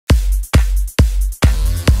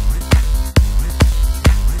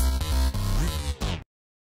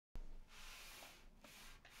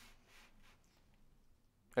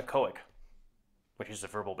echoic, which is a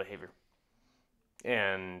verbal behavior.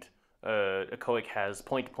 And echoic has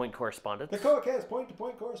point-to-point correspondence. Echoic has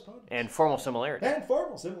point-to-point correspondence. And formal similarity.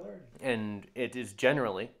 And it is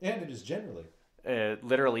generally...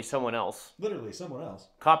 literally someone else.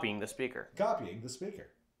 Copying the speaker.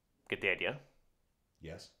 Get the idea?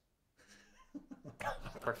 Yes.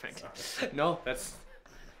 Perfect. No, that's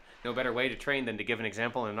no better way to train than to give an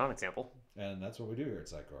example and a non-example. And that's what we do here at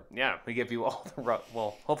Psychcore. Yeah, we give you all the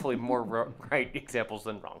hopefully more right examples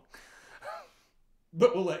than wrong.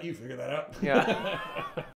 But we'll let you figure that out. Yeah.